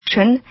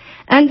Action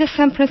and the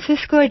San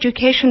Francisco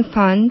Education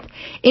Fund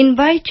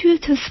invite you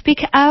to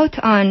speak out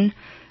on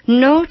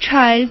No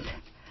Child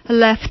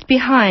Left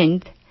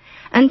Behind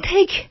and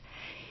take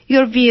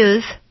your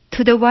views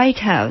to the White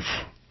House.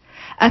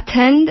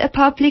 Attend a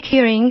public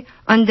hearing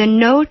on the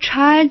No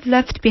Child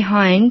Left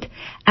Behind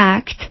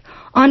Act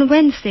on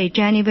Wednesday,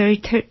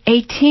 January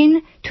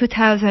 18,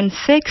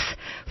 2006,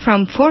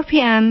 from 4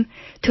 p.m.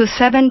 to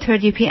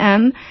 7:30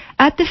 p.m.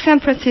 at the San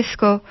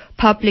Francisco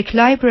Public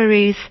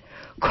Library's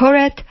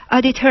Koret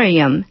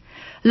Auditorium,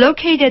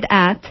 located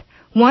at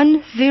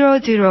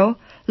 100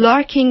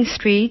 Larkin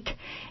Street,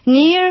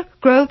 near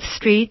Grove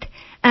Street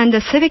and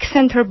the Civic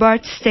Center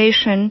BART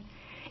station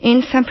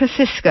in San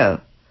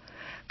Francisco.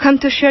 Come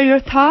to share your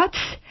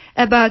thoughts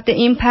about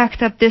the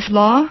impact of this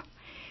law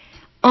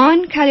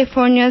on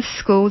California's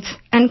schools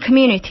and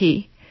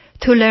community.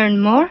 To learn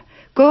more,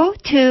 go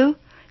to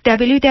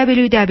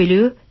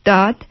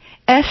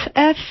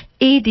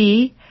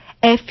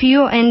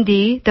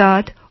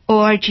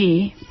www.sfedfund.org.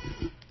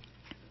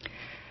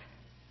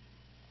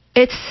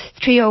 It's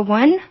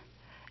 3:01.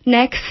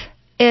 Next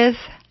is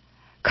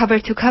Cover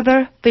to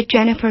Cover with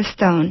Jennifer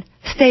Stone.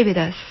 Stay with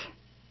us.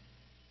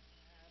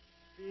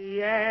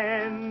 The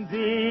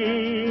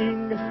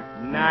ending,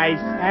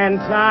 nice and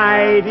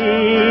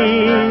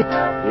tidy.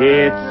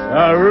 It's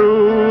a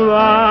rule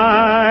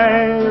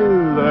I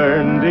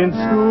learned in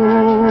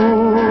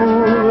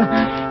school.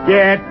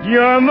 Get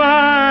your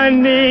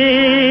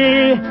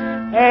money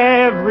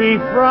every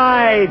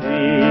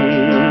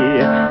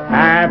Friday.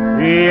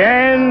 Happy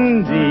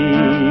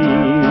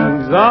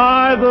endings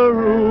are the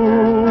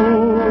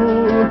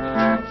rule.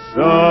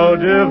 So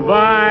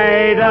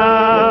divide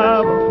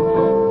up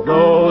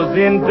those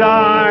in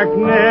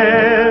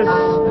darkness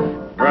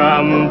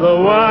from the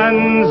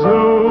ones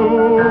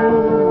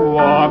who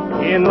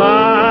walk in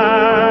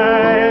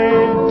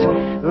light.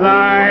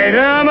 Light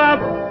 'em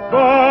up,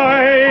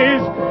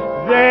 boys,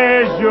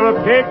 there's your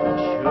picture.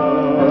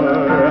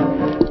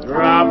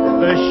 Drop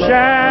the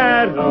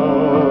shadows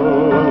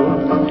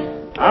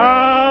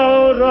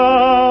out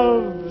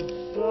of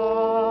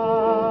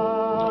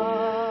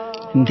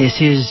sight.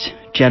 This is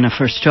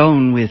Jennifer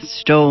Stone with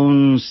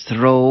Stone's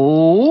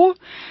Throw.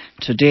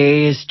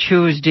 Today is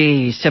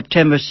Tuesday,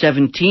 September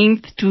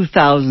 17th,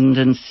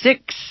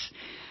 2006.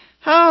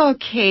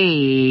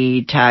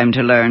 Okay, time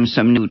to learn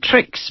some new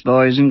tricks,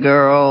 boys and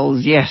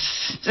girls.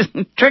 Yes,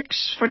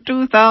 tricks for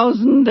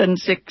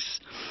 2006.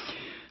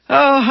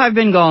 Oh, I've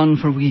been gone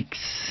for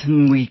weeks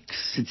and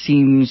weeks. It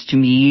seems to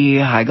me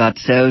I got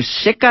so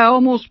sick I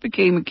almost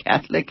became a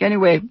Catholic.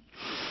 Anyway,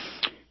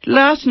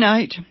 last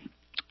night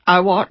I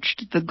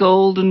watched the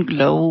Golden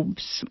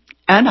Globes,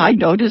 and I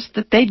noticed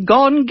that they'd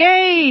gone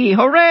gay.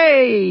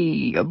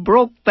 Hooray!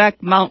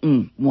 Brokeback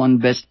Mountain won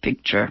Best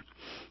Picture.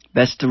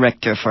 Best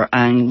Director for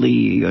Ang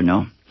Lee, you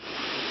know.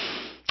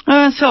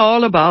 It's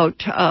all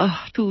about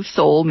two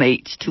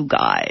soulmates, two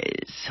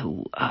guys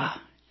who,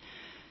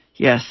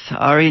 yes,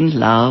 are in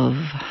love.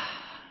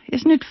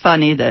 Isn't it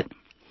funny that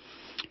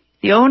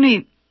the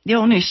only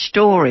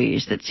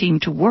stories that seem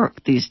to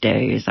work these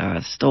days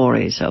are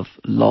stories of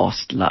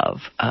lost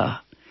love,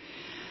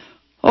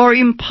 or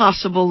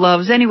impossible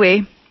loves.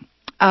 Anyway,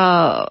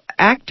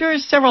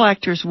 several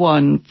actors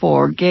won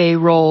for gay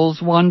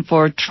roles, one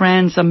for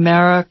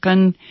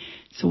Trans-American,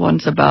 so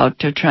one's about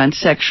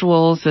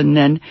transsexuals, and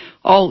then,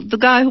 the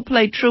guy who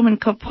played Truman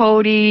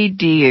Capote,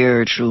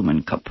 dear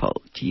Truman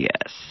Capote,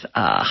 yes,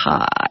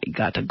 he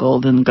got a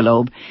Golden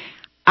Globe.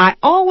 I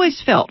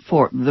always felt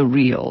for the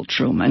real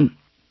Truman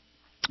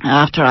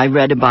after I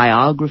read a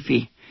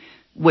biography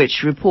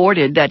which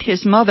reported that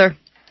his mother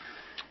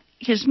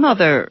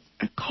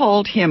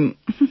called him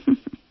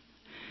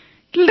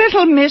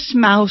Little Miss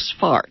Mouse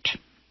Fart.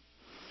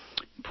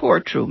 Poor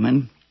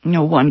Truman.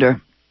 No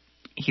wonder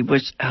he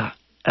was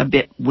a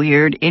bit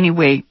weird.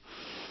 Anyway,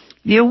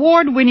 the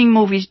award-winning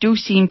movies do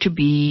seem to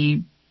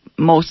be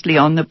mostly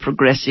on the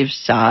progressive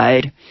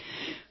side.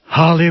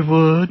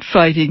 Hollywood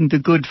fighting the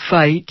good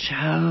fight.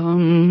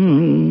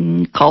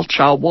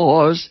 Culture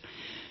wars.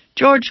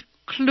 George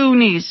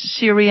Clooney's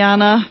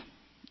Syriana,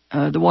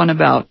 the one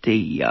about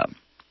the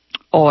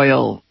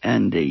oil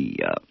and the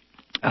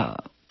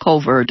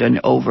covert and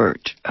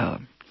overt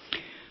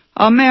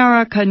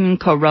American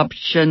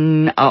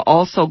corruption.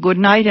 Also Good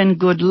Night and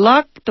Good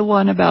Luck, the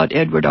one about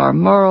Edward R.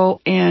 Murrow,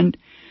 and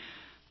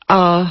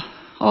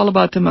all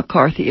about the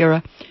McCarthy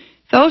era.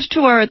 Those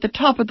two are at the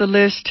top of the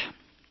list.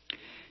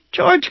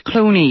 George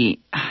Clooney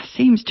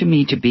seems to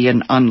me to be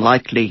an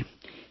unlikely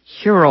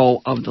hero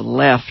of the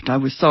left. I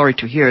was sorry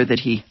to hear that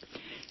he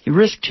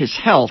risked his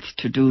health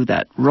to do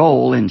that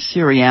role in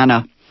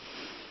Syriana.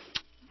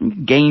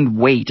 Gained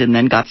weight and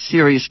then got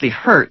seriously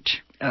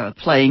hurt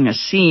playing a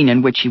scene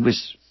in which he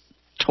was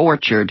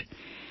tortured.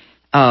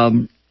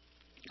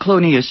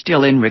 Clooney is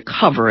still in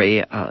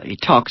recovery. He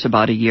talks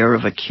about a year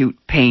of acute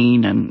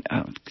pain and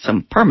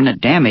some permanent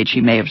damage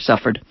he may have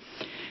suffered.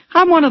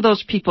 I'm one of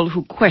those people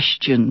who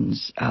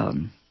questions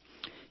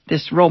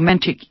this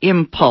romantic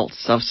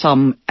impulse of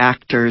some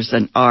actors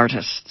and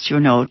artists,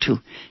 to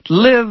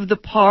live the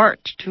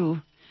part,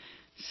 to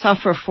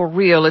suffer for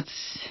real, it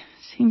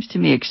seems to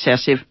me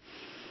excessive.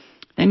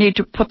 They need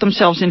to put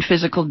themselves in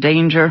physical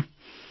danger.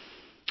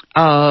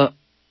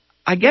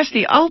 I guess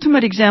the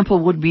ultimate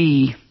example would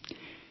be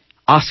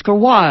Oscar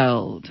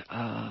Wilde,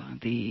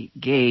 the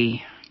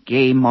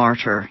gay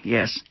martyr,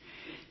 yes.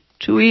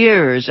 2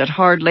 years at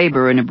hard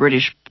labor in a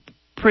British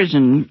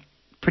prison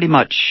pretty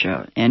much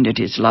ended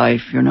his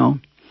life,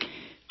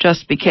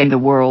 Just became the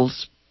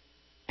world's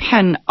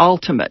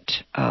penultimate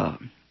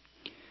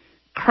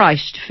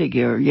Christ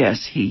figure.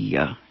 Yes, he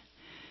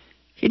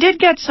did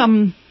get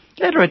some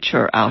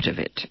literature out of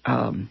it.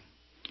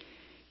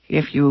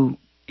 If you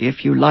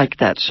like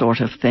that sort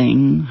of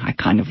thing, I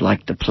kind of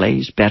like the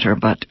plays better,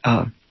 but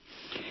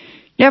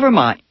never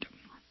mind.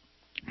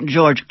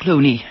 George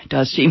Clooney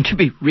does seem to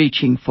be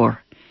reaching for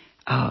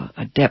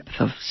a depth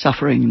of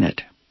suffering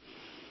that,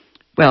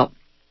 well,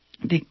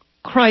 the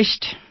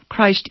Christ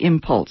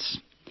impulse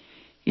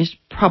is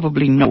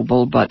probably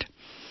noble, but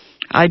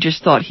I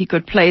just thought he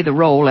could play the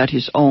role at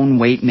his own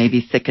weight, maybe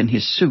thicken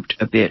his suit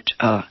a bit.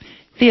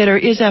 Theater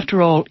is,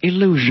 after all,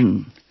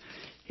 illusion.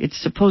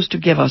 It's supposed to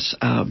give us,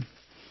 a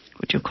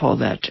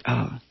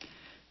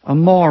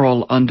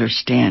moral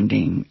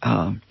understanding.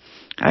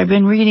 I've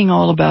been reading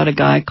all about a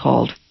guy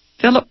called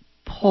Philip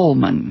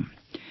Pullman,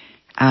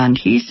 and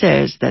he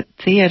says that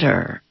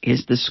theater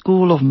is the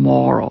school of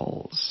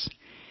morals.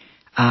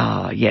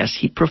 Yes,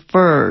 he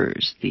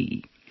prefers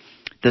the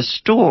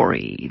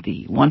story,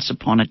 the once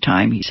upon a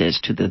time, he says,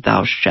 to the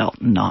thou shalt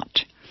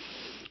not.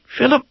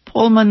 Philip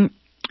Pullman,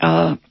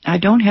 I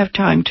don't have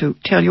time to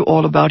tell you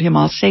all about him.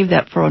 I'll save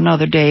that for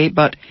another day,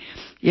 but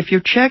if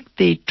you check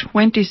the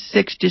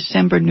 26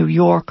 December New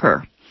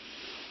Yorker,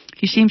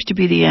 he seems to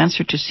be the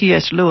answer to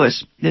C.S.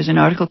 Lewis. There's an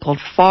article called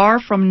Far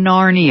from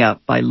Narnia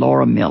by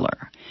Laura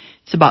Miller.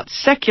 It's about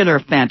secular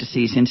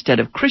fantasies instead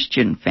of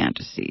Christian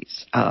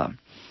fantasies.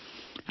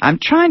 I'm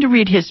trying to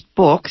read his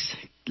books.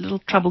 A little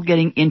trouble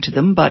getting into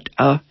them, but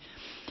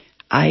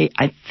I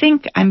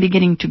think I'm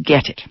beginning to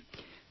get it.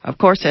 Of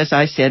course, as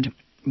I said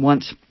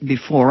once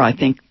before, I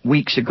think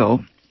weeks ago,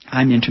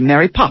 I'm into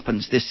Mary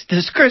Poppins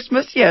this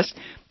Christmas. Yes,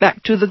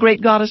 back to the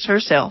great goddess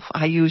herself.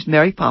 I used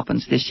Mary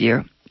Poppins this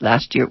year.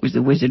 Last year it was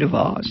the Wizard of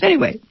Oz.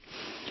 Anyway,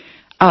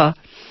 I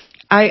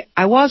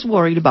was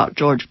worried about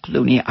George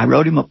Clooney. I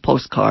wrote him a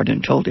postcard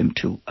and told him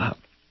to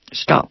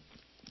stop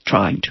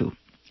trying to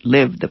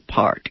live the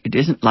part. It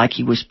isn't like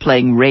he was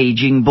playing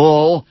Raging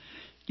Bull.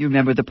 You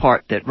remember the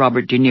part that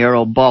Robert De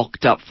Niro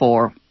bulked up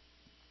for.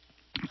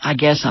 I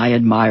guess I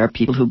admire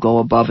people who go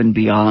above and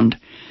beyond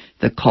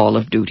the call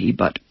of duty,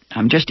 but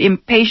I'm just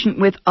impatient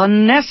with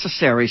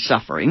unnecessary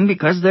suffering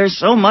because there's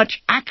so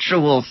much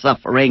actual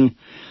suffering.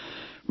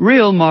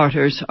 Real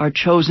martyrs are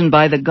chosen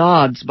by the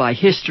gods, by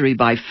history,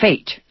 by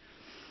fate.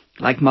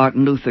 Like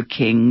Martin Luther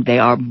King, they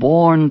are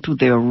born to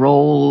their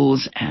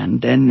roles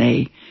and then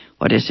they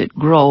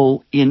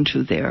grow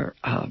into their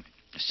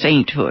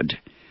sainthood.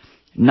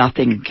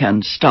 Nothing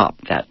can stop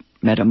that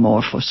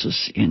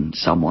metamorphosis in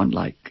someone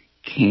like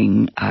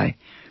King. A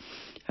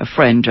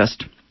friend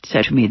just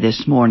said to me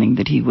this morning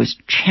that he was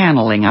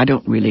channeling. I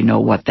don't really know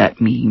what that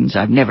means.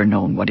 I've never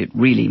known what it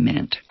really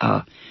meant.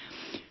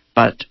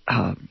 But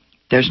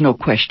there's no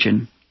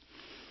question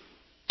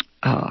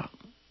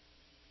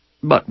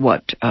but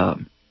what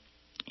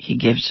he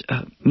gives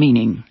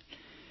meaning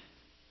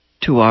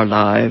to our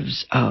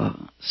lives.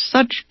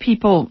 Such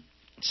people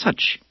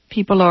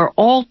are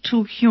all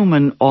too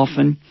human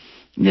often.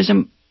 There's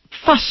a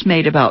fuss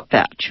made about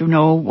that,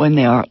 when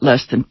they are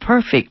less than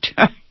perfect,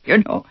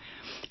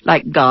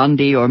 like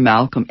Gandhi or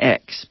Malcolm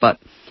X. But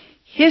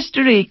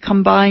history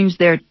combines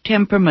their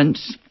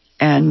temperaments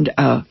and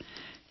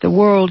the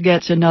world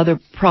gets another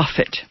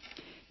prophet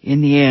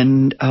in the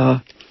end.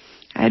 I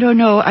don't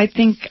know. I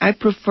think I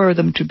prefer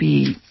them to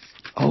be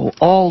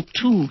all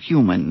too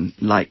human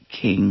like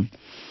King.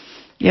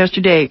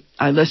 Yesterday,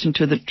 I listened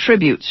to the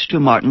tributes to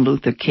Martin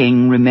Luther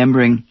King,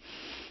 remembering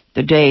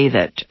the day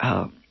that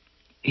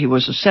he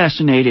was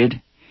assassinated.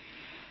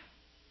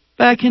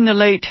 Back in the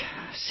late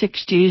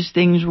 60s,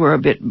 things were a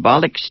bit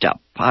bollocksed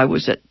up. I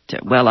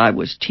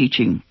was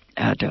teaching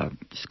at a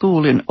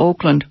school in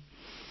Oakland,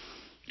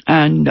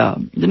 and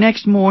the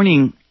next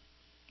morning,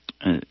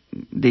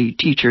 the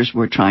teachers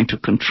were trying to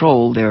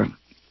control their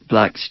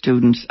black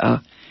students.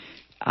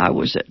 I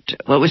was at,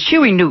 it was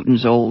Huey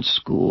Newton's old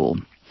school.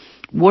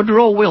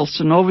 Woodrow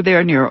Wilson over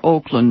there near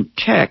Oakland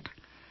Tech.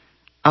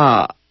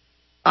 I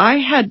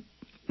had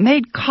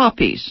made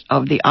copies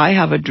of the I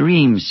Have a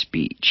Dream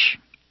speech.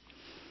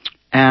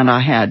 And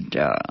I had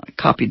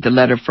copied the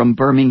letter from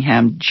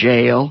Birmingham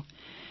jail.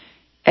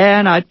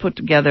 And I'd put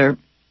together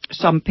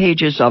some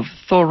pages of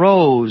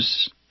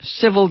Thoreau's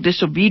Civil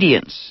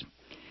Disobedience.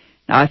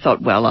 Now, I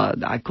thought,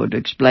 I could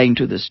explain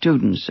to the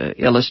students,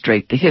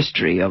 illustrate the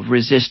history of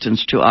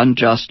resistance to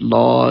unjust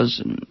laws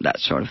and that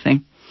sort of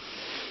thing.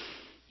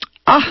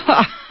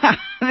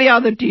 The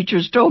other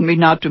teachers told me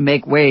not to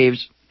make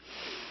waves.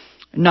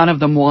 None of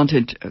them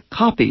wanted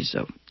copies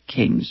of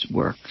King's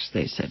works.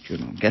 They said,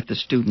 get the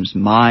students'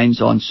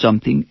 minds on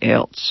something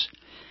else.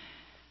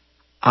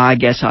 I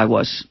guess I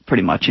was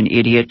pretty much an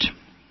idiot.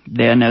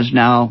 then as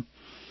now,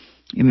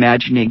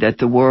 imagining that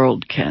the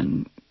world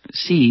can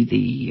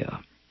see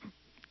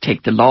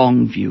take the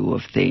long view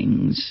of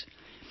things.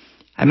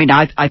 I mean,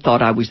 I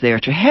thought I was there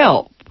to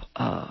help.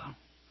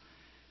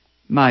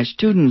 My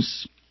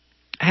students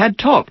had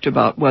talked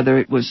about whether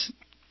it was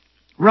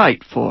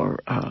right for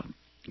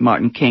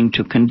Martin King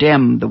to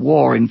condemn the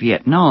war in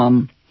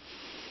Vietnam.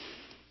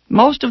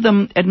 Most of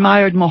them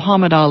admired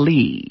Muhammad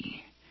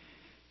Ali.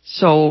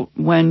 So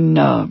when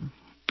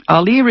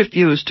Ali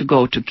refused to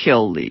go to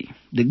kill the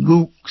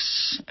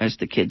gooks, as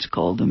the kids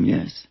called them,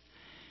 yes,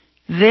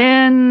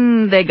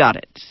 then they got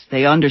it.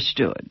 They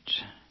understood.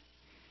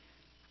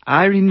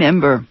 I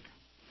remember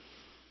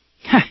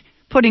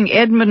putting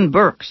Edmund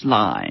Burke's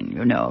line,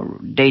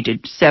 dated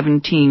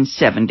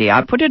 1770.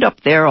 I put it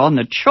up there on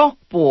the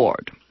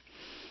chalkboard.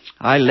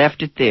 I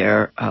left it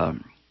there,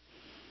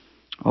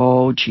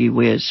 gee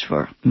whiz,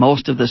 for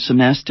most of the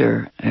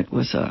semester. It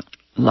was a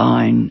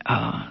line,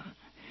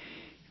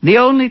 the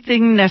only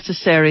thing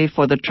necessary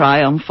for the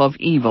triumph of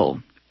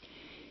evil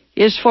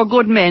is for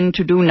good men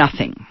to do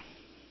nothing.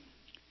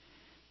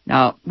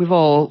 Now, we've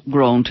all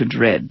grown to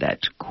dread that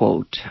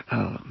quote.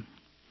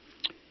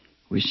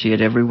 We see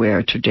it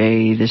everywhere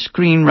today. The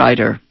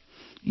screenwriter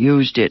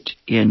used it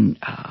in,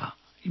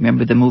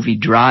 remember the movie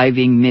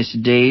Driving Miss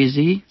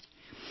Daisy?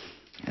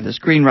 And the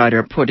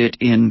screenwriter put it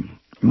in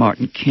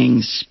Martin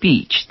King's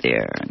speech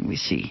there, and we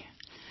see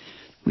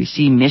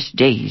Miss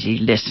Daisy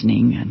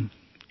listening and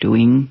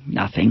doing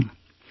nothing.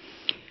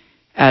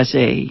 As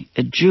a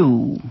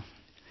Jew,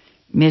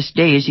 Miss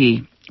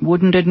Daisy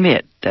wouldn't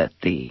admit that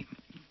the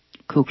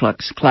Ku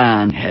Klux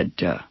Klan had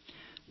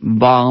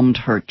bombed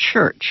her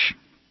church.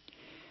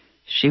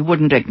 She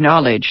wouldn't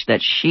acknowledge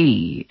that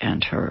she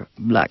and her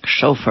black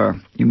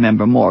chauffeur,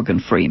 remember Morgan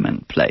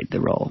Freeman played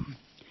the role,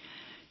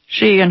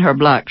 she and her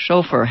black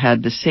chauffeur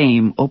had the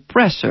same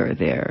oppressor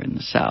there in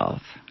the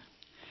South.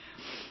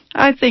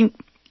 I think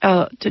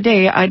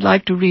today I'd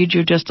like to read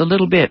you just a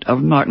little bit of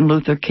Martin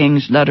Luther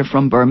King's letter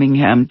from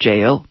Birmingham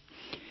jail,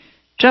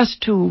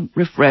 just to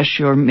refresh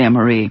your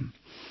memory.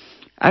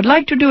 I'd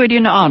like to do it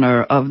in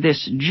honor of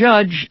this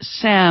Judge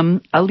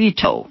Sam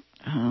Alito.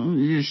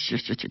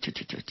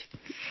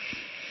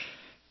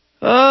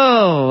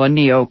 Oh, a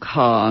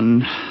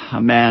neocon,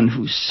 a man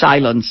whose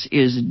silence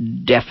is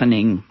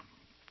deafening,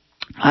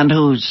 and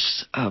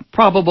whose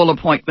probable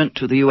appointment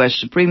to the U.S.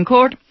 Supreme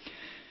Court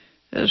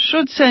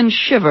should send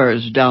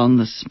shivers down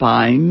the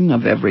spine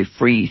of every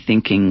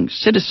free-thinking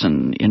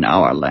citizen in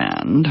our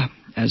land.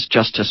 As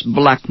Justice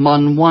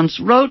Blackmun once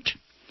wrote,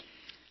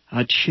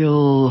 a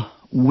chill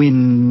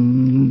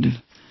wind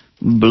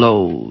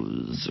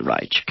blows.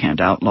 Right, you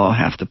can't outlaw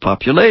half the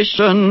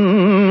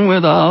population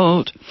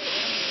without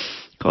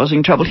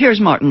causing trouble. Here's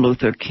Martin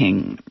Luther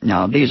King.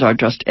 Now, these are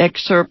just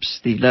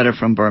excerpts. The letter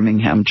from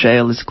Birmingham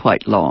jail is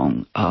quite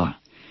long.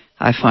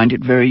 I find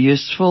it very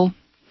useful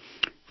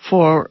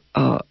for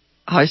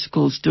high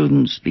school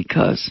students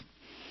because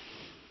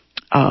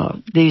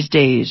these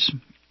days,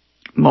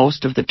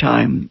 most of the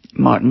time,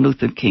 Martin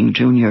Luther King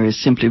Jr.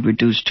 is simply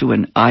reduced to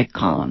an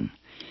icon.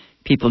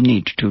 People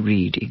need to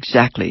read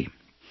exactly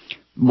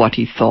what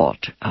he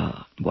thought,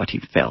 what he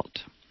felt.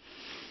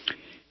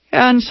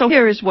 And so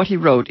here is what he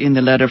wrote in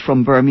the letter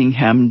from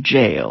Birmingham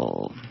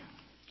jail.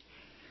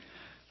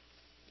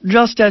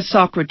 Just as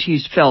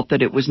Socrates felt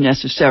that it was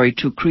necessary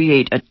to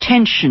create a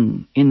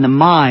tension in the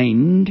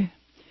mind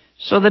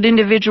so that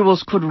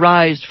individuals could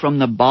rise from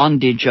the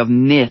bondage of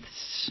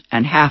myths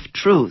and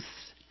half-truth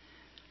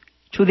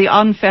to the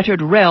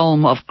unfettered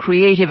realm of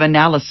creative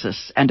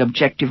analysis and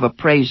objective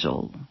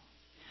appraisal,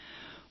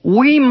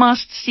 we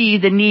must see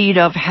the need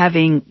of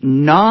having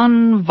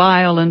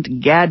non-violent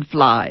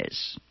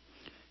gadflies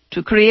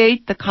to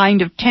create the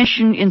kind of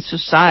tension in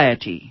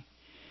society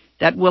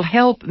that will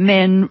help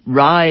men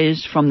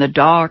rise from the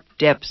dark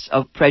depths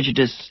of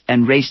prejudice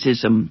and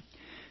racism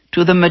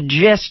to the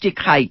majestic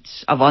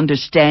heights of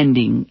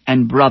understanding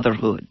and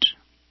brotherhood.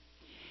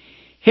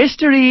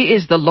 History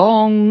is the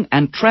long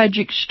and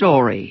tragic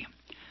story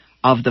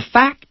of the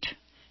fact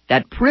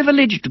that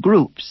privileged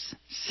groups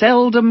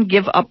seldom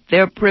give up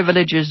their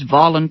privileges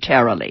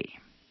voluntarily.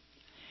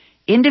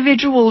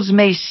 Individuals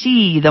may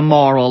see the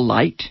moral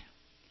light.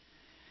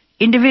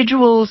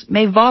 Individuals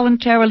may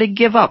voluntarily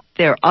give up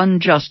their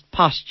unjust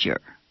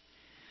posture.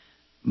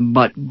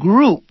 But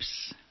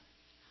groups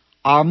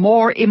are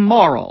more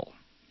immoral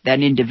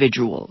than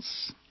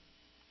individuals.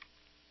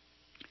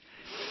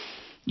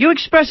 You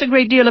express a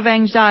great deal of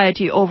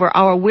anxiety over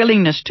our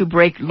willingness to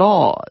break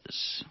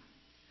laws.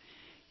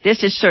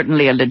 This is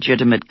certainly a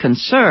legitimate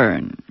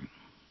concern.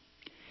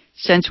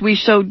 Since we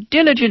so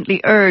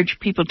diligently urge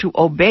people to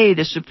obey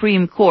the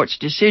Supreme Court's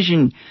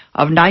decision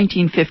of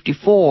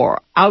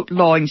 1954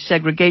 outlawing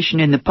segregation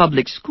in the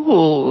public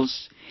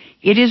schools,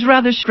 it is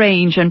rather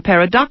strange and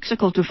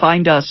paradoxical to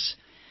find us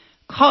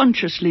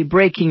consciously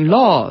breaking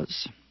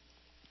laws.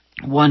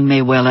 One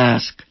may well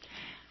ask,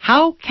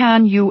 how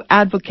can you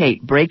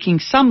advocate breaking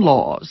some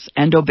laws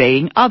and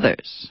obeying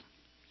others?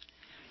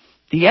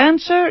 The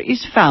answer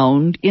is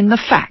found in the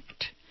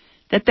fact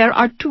that there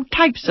are two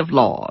types of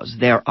laws.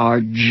 There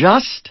are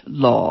just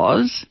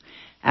laws,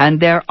 and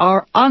there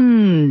are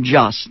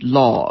unjust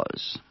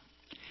laws.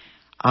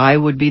 I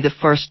would be the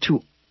first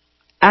to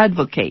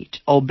advocate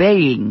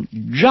obeying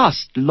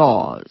just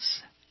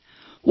laws.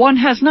 One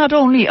has not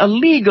only a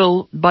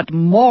legal but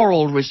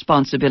moral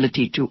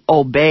responsibility to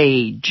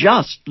obey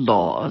just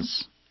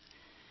laws.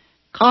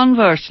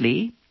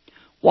 Conversely,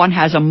 one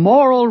has a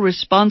moral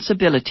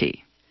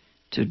responsibility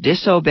to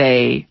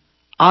disobey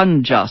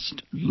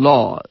unjust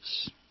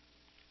laws.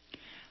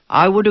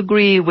 I would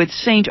agree with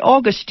St.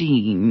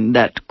 Augustine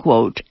that,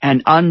 quote,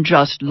 an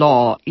unjust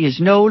law is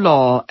no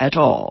law at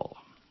all.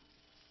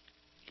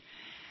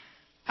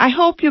 I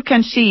hope you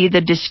can see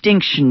the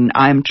distinction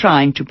I'm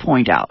trying to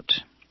point out.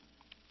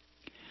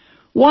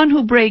 One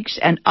who breaks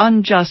an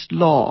unjust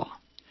law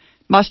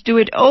must do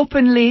it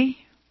openly,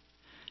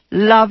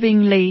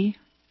 lovingly,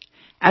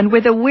 and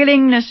with a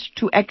willingness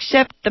to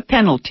accept the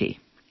penalty.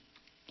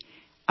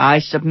 I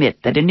submit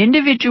that an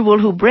individual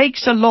who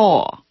breaks a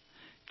law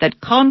that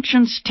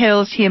conscience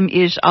tells him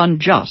is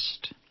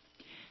unjust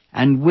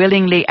and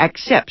willingly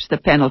accepts the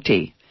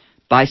penalty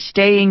by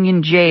staying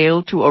in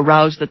jail to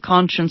arouse the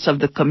conscience of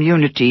the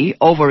community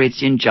over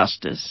its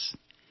injustice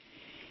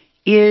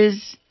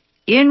is,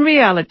 in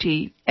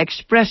reality,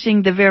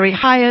 expressing the very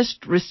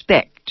highest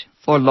respect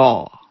for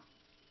law.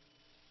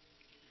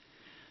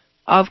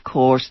 Of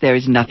course, there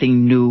is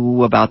nothing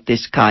new about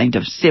this kind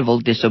of civil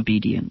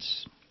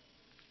disobedience.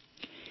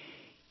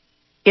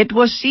 It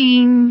was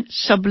seen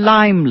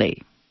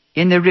sublimely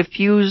in the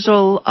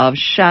refusal of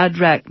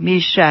Shadrach,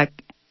 Meshach,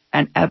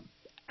 and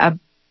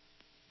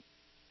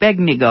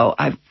Abednego.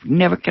 I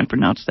never can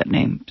pronounce that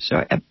name.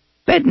 Sorry,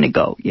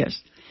 Abednego,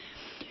 yes.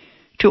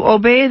 To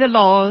obey the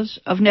laws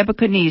of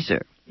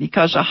Nebuchadnezzar,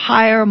 because a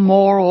higher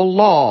moral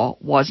law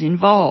was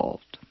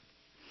involved.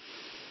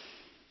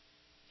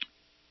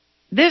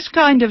 This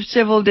kind of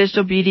civil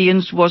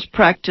disobedience was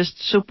practiced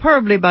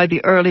superbly by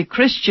the early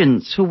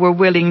Christians who were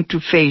willing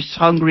to face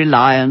hungry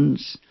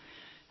lions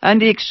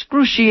and the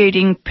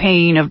excruciating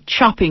pain of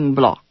chopping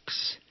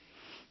blocks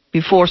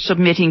before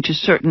submitting to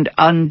certain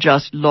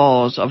unjust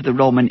laws of the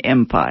Roman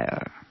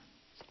Empire.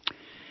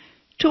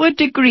 To a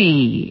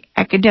degree,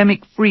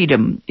 academic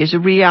freedom is a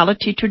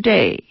reality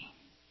today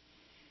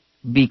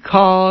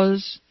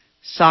because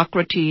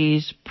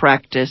Socrates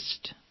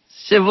practiced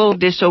civil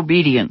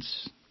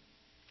disobedience.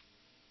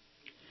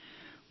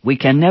 We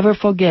can never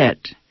forget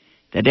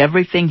that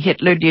everything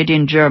Hitler did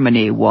in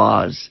Germany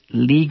was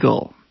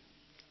legal,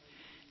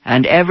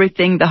 and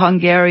everything the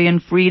Hungarian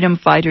freedom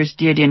fighters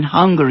did in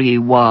Hungary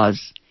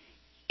was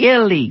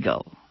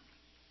illegal.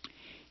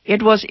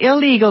 It was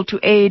illegal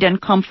to aid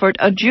and comfort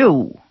a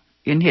Jew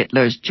in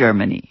Hitler's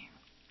Germany.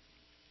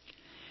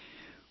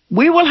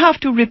 We will have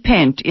to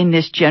repent in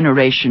this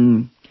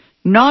generation,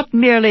 not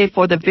merely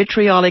for the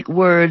vitriolic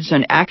words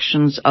and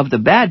actions of the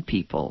bad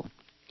people,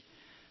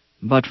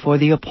 but for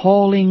the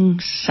appalling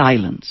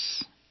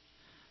silence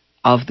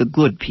of the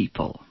good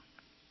people.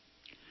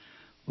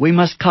 We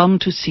must come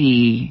to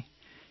see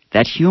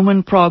that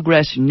human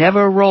progress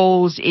never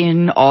rolls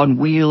in on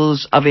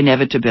wheels of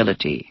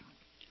inevitability.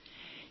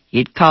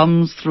 It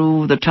comes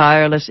through the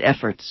tireless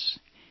efforts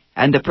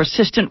and the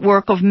persistent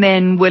work of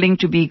men willing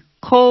to be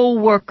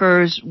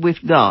co-workers with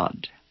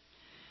God.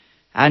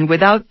 And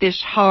without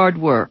this hard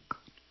work,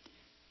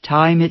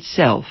 time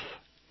itself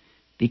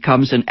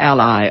becomes an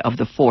ally of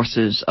the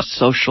forces of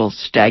social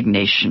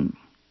stagnation.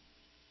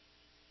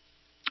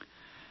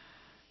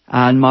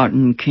 And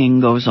Martin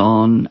King goes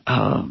on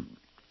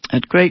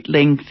at great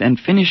length and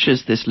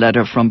finishes this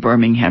letter from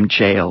Birmingham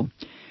jail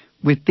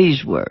with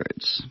these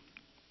words.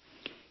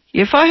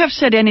 If I have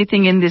said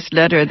anything in this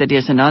letter that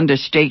is an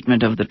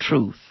understatement of the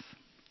truth,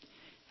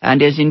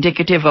 and is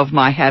indicative of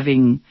my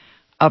having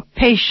a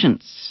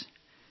patience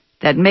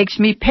that makes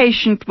me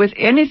patient with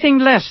anything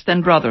less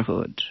than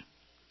brotherhood,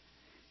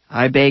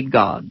 I beg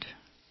God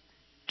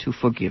to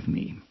forgive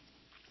me.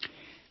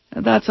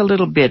 Now, that's a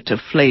little bit of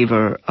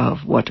flavor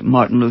of what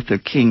Martin Luther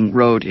King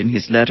wrote in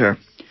his letter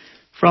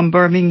from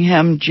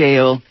Birmingham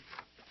jail.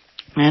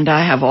 And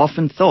I have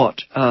often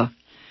thought,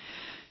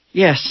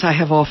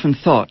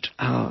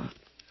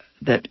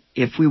 that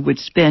if we would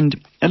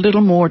spend a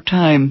little more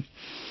time,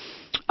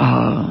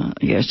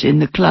 in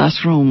the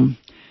classroom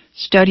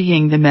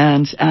studying the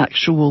man's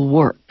actual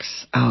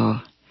works.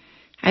 I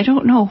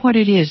don't know what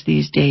it is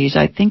these days.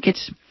 I think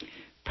it's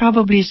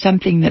probably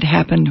something that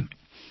happened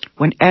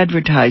when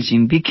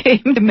advertising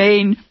became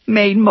the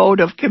main mode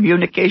of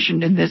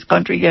communication in this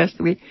country. Yes,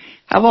 we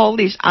have all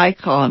these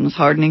icons,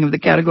 hardening of the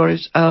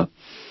categories.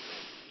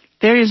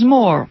 There is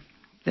more.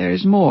 There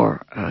is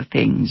more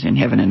things in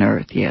heaven and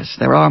earth. Yes,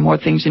 there are more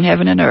things in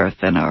heaven and earth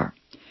than are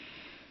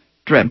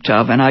dreamt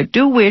of. And I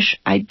do wish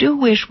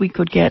we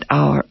could get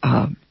our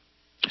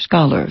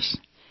scholars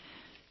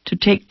to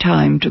take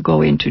time to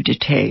go into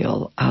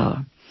detail.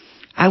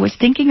 I was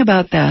thinking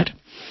about that.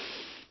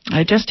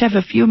 I just have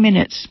a few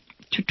minutes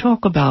to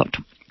talk about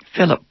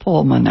Philip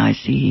Pullman. I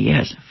see he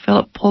has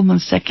Philip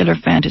Pullman's Secular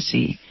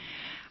Fantasy.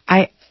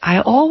 I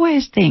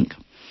always think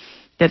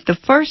that the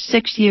first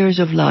 6 years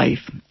of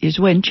life is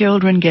when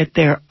children get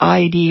their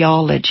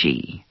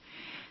ideology.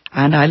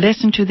 And I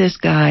listened to this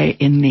guy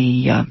in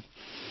the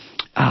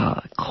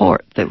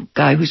court, the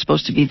guy who's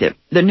supposed to be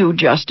the new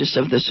justice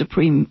of the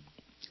Supreme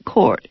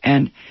Court.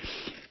 And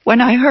when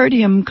I heard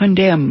him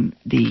condemn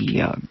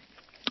the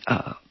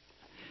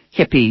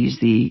hippies,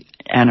 the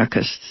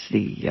anarchists,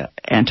 the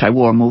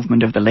anti-war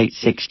movement of the late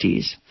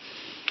 60s,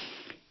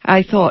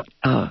 I thought,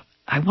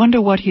 I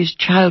wonder what his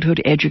childhood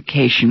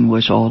education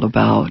was all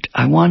about.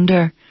 I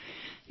wonder,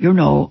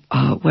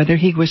 whether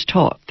he was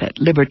taught that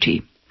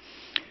liberty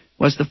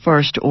was the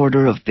first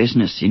order of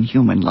business in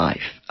human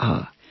life.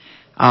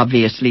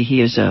 Obviously,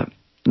 he is a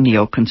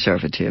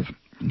neoconservative.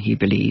 He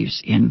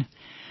believes in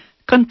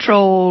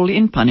control,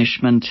 in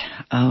punishment,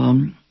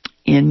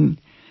 in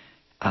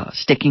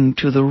sticking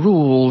to the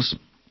rules.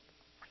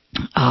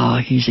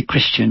 He's a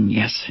Christian,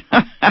 yes.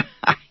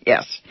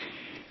 Yes.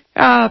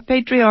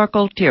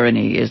 Patriarchal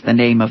tyranny is the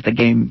name of the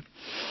game.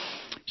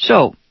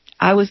 So,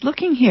 I was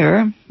looking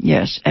here,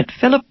 at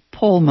Philip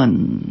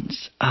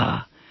Pullman's.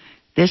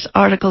 This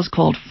article is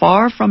called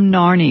Far from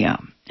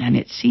Narnia, and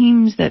it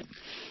seems that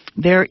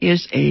there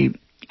is a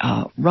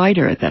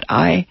writer that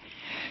I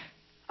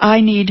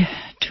need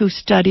to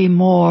study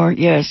more.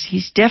 Yes,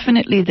 he's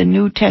definitely the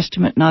New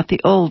Testament, not the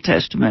Old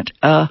Testament.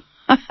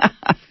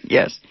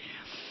 Yes.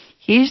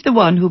 He's the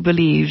one who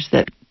believes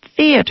that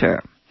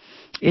theater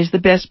is the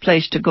best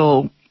place to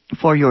go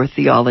for your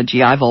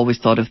theology. I've always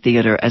thought of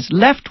theater as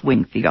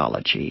left-wing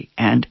theology,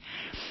 and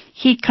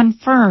he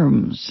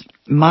confirms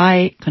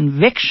my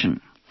conviction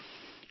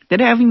that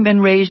having been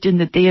raised in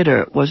the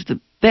theater was the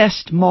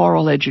best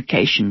moral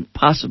education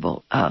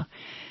possible.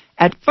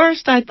 At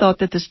first, I thought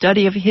that the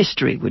study of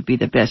history would be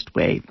the best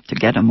way to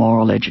get a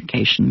moral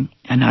education,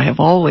 and I have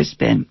always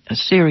been a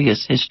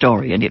serious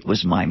historian. It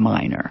was my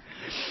minor.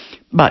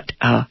 But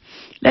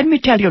let me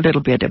tell you a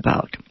little bit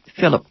about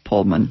Philip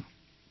Pullman.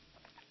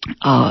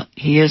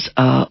 He is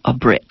a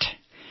Brit,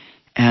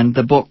 and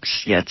the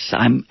books, yes,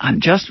 I'm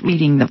just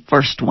reading the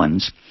first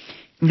ones.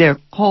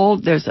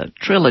 There's a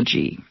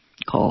trilogy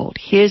called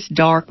His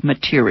Dark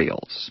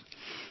Materials.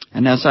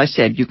 And as I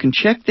said, you can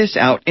check this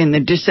out in the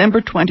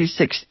December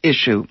 26th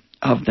issue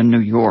of the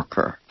New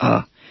Yorker.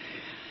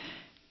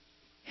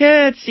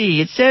 Let's see,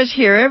 it says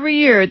here, every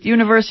year at the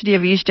University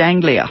of East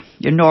Anglia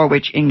in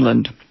Norwich,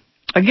 England,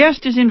 a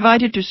guest is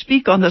invited to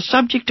speak on the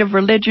subject of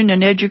religion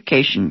and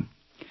education.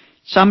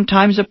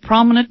 Sometimes a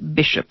prominent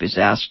bishop is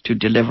asked to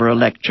deliver a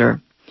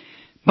lecture,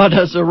 but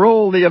as a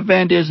rule, the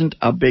event isn't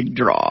a big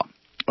draw.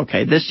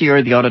 Okay, this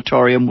year the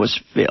auditorium was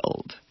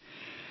filled.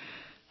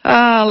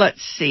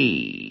 Let's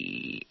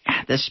see.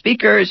 The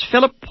speaker is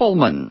Philip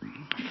Pullman,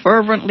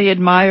 fervently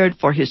admired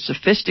for his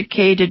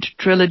sophisticated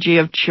trilogy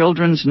of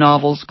children's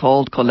novels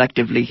called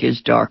collectively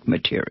His Dark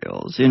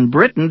Materials. In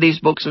Britain, these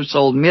books have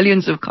sold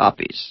millions of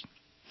copies.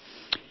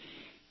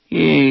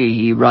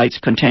 He writes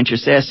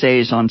contentious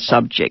essays on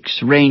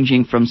subjects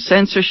ranging from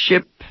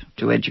censorship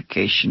to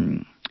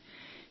education.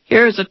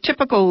 Here's a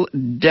typical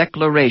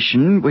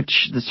declaration,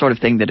 the sort of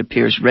thing that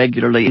appears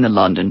regularly in the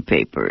London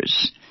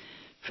papers.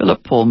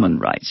 Philip Pullman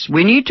writes,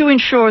 we need to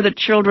ensure that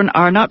children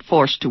are not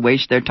forced to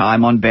waste their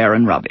time on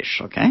barren rubbish,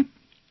 okay?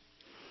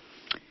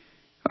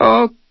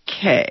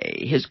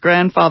 Okay, his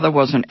grandfather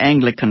was an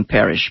Anglican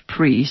parish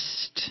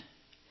priest.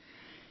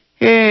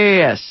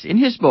 Yes, in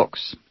his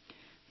books,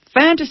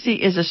 fantasy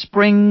is a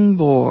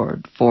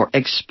springboard for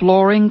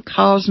exploring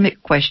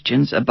cosmic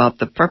questions about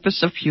the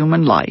purpose of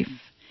human life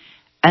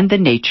and the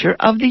nature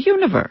of the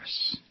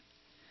universe.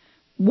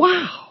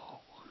 Wow!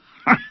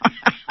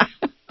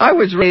 I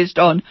was raised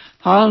on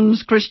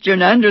Hans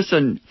Christian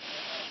Andersen,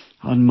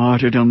 on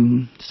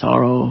martyrdom,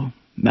 sorrow,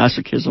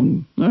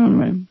 masochism.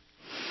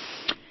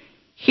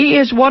 He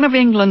is one of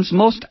England's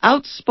most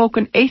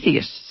outspoken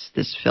atheists,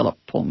 this Philip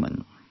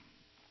Pullman.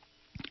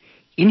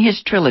 In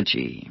his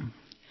trilogy,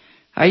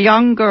 a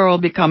young girl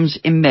becomes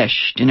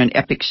enmeshed in an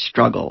epic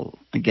struggle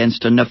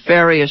against a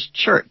nefarious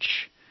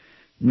church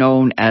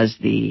known as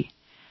the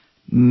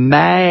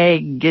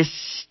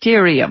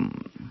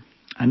Magisterium.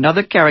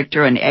 Another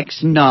character, an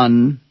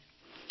ex-nun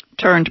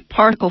turned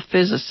particle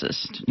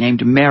physicist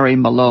named Mary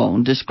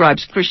Malone,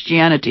 describes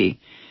Christianity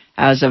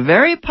as a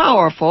very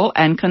powerful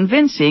and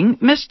convincing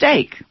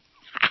mistake.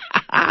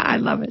 I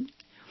love it.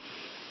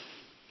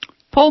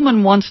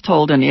 Pullman once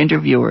told an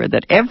interviewer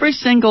that every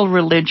single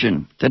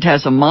religion that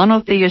has a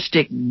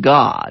monotheistic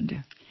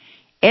God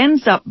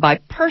ends up by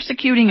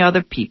persecuting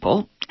other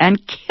people and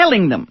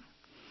killing them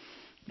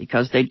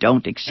because they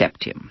don't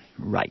accept him.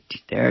 Right,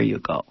 there you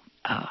go.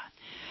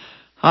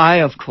 I,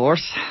 of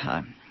course,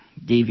 I'm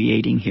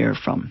deviating here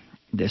from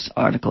this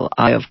article.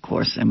 I, of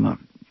course, am a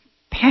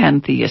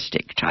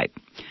pantheistic type.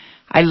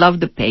 I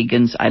love the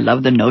pagans. I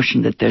love the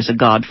notion that there's a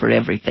God for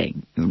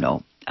everything,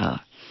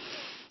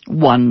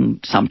 One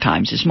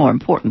sometimes is more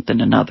important than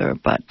another,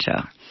 but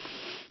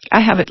I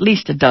have at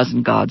least a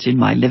dozen gods in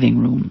my living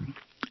room.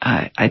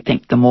 I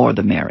think the more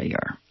the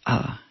merrier.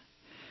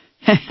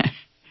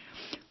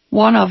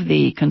 One of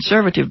the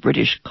conservative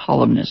British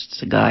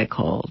columnists, a guy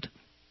called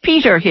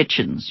Peter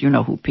Hitchens, you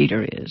know who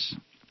Peter is,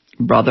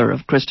 brother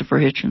of Christopher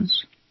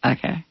Hitchens.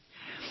 Okay.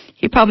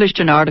 He published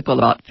an article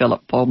about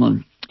Philip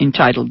Pullman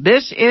entitled,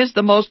 "This is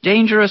the most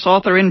dangerous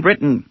author in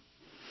Britain."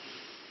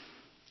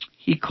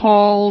 He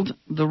called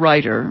the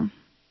writer,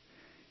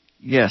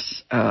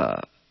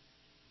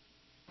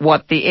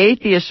 what the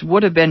atheists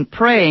would have been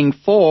praying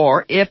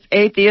for if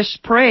atheists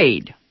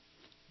prayed.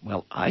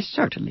 Well, I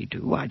certainly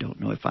do. I don't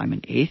know if I'm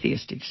an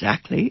atheist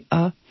exactly.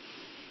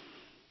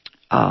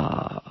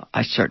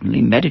 I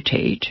certainly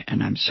meditate,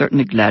 and I'm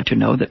certainly glad to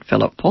know that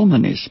Philip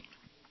Pullman is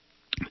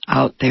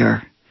out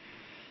there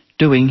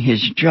doing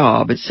his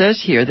job. It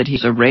says here that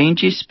he's a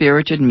rangy,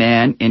 spirited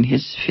man in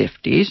his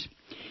 50s.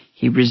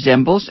 He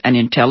resembles an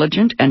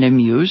intelligent and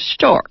amused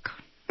stork.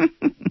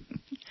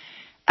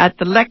 At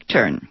the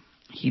lectern,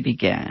 he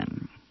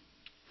began.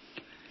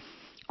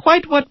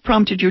 Quite what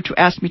prompted you to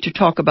ask me to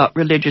talk about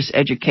religious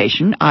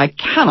education, I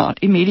cannot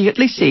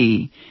immediately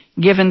see,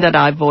 given that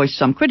I've voiced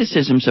some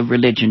criticisms of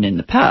religion in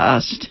the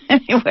past.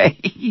 Anyway,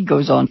 he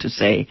goes on to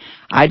say,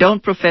 I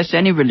don't profess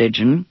any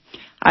religion.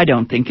 I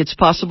don't think it's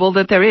possible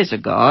that there is a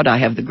God. I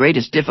have the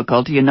greatest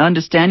difficulty in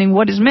understanding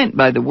what is meant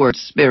by the word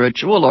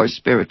spiritual or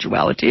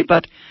spirituality,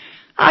 but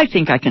I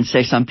think I can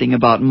say something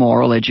about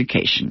moral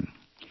education.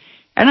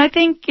 And I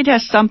think it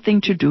has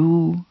something to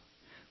do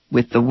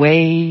with the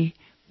way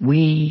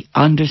we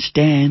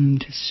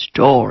understand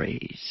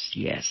stories.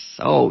 Yes,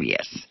 oh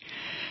yes.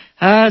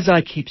 As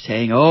I keep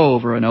saying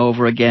over and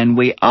over again,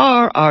 we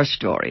are our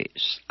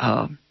stories.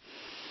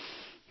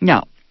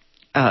 Now,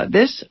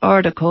 this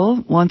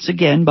article, once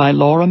again by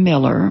Laura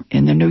Miller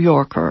in the New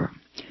Yorker,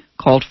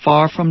 called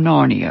Far from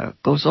Narnia,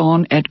 goes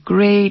on at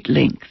great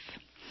length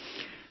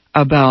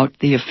about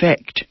the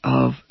effect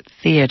of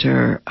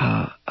theater,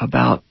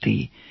 about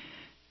the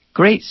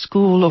great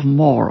school of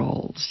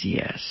morals,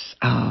 yes,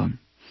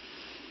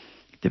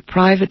 the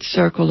private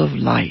circle of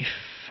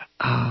life.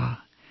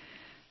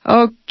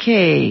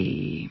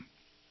 Okay.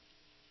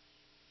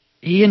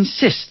 He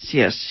insists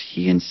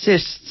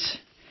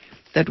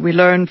that we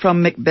learn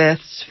from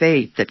Macbeth's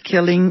fate that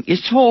killing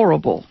is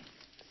horrible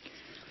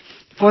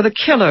for the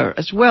killer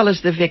as well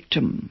as the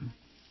victim.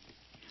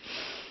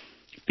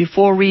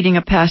 Before reading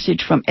a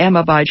passage from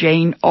Emma by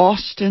Jane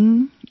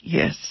Austen,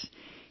 yes,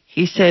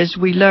 he says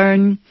we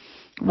learn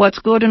what's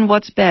good and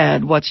what's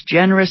bad, what's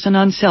generous and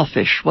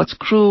unselfish, what's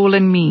cruel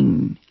and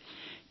mean.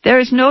 There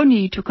is no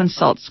need to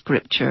consult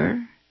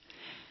Scripture.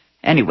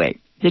 Anyway,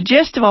 the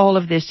gist of all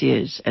of this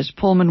is, as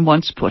Pullman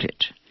once put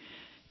it,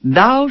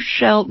 thou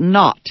shalt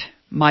not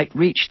might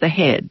reach the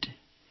head,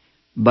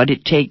 but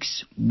it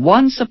takes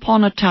once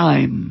upon a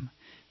time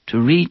to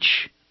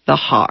reach the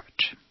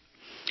heart.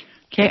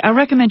 Okay, I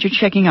recommend you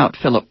checking out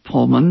Philip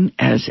Pullman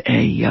as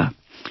an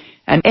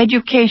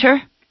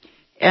educator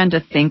and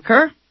a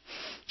thinker.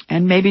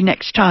 And maybe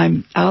next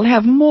time I'll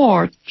have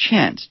more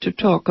chance to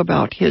talk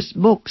about his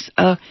books.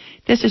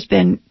 This has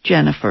been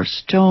Jennifer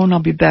Stone.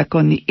 I'll be back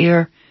on the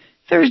air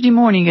Thursday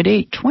morning at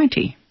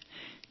 8:20.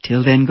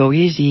 Till then, go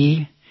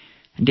easy.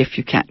 And if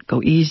you can't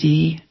go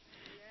easy,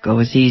 go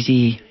as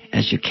easy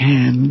as you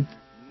can.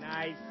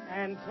 Nice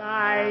and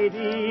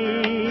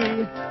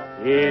tidy,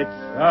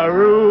 it's a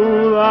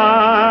rule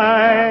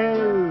I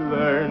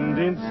learned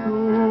in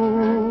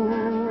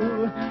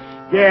school.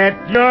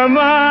 Get your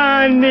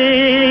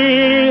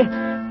money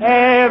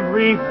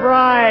every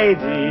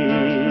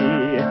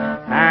Friday.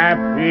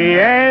 Happy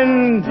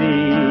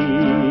endings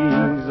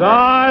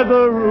are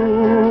the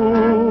rule.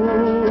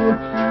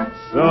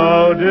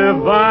 So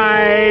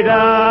divide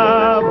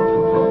up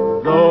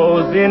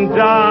those in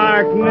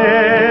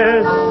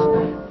darkness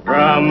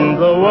from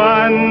the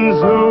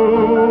ones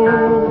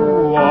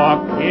who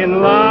walk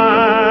in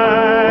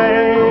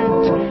light.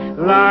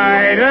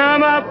 Light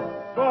 'em up,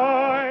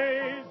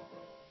 boys.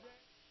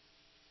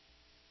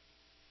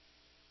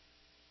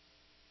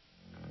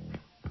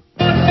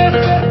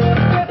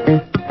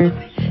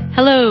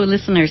 Hello,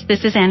 listeners.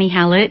 This is Annie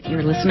Hallett,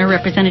 your listener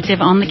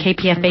representative on the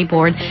KPFA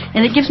board,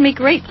 and it gives me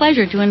great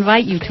pleasure to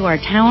invite you to our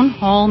town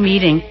hall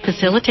meeting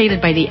facilitated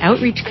by the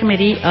Outreach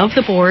Committee of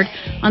the board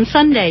on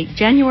Sunday,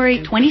 January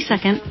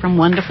 22nd from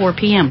 1 to 4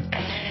 p.m.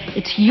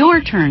 It's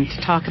your turn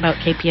to talk about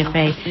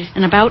KPFA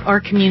and about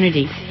our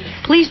community.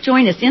 Please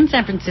join us in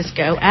San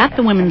Francisco at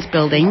the Women's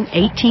Building,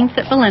 18th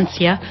at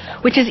Valencia,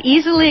 which is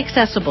easily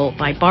accessible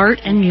by BART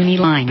and Muni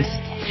lines.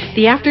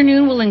 The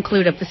afternoon will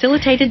include a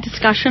facilitated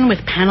discussion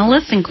with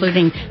panelists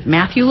including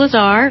Matthew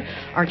Lazar,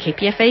 our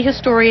KPFA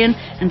historian,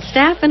 and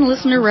staff and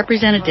listener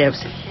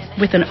representatives.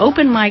 With an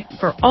open mic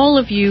for all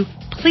of you,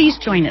 please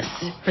join us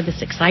for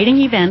this exciting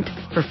event.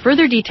 For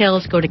further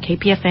details, go to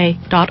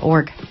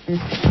kpfa.org.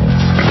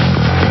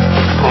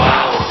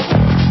 Wow.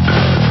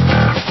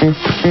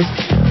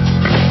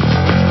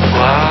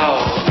 Wow.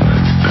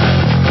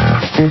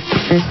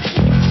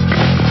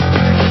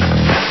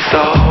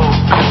 So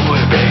cool,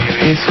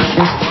 baby. So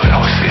cool. I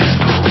was just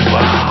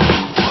wow.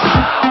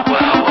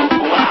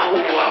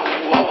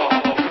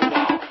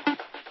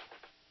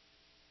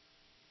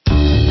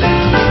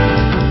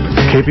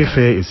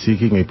 KPFA is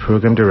seeking a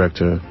program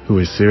director who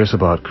is serious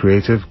about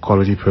creative,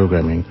 quality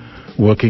programming, working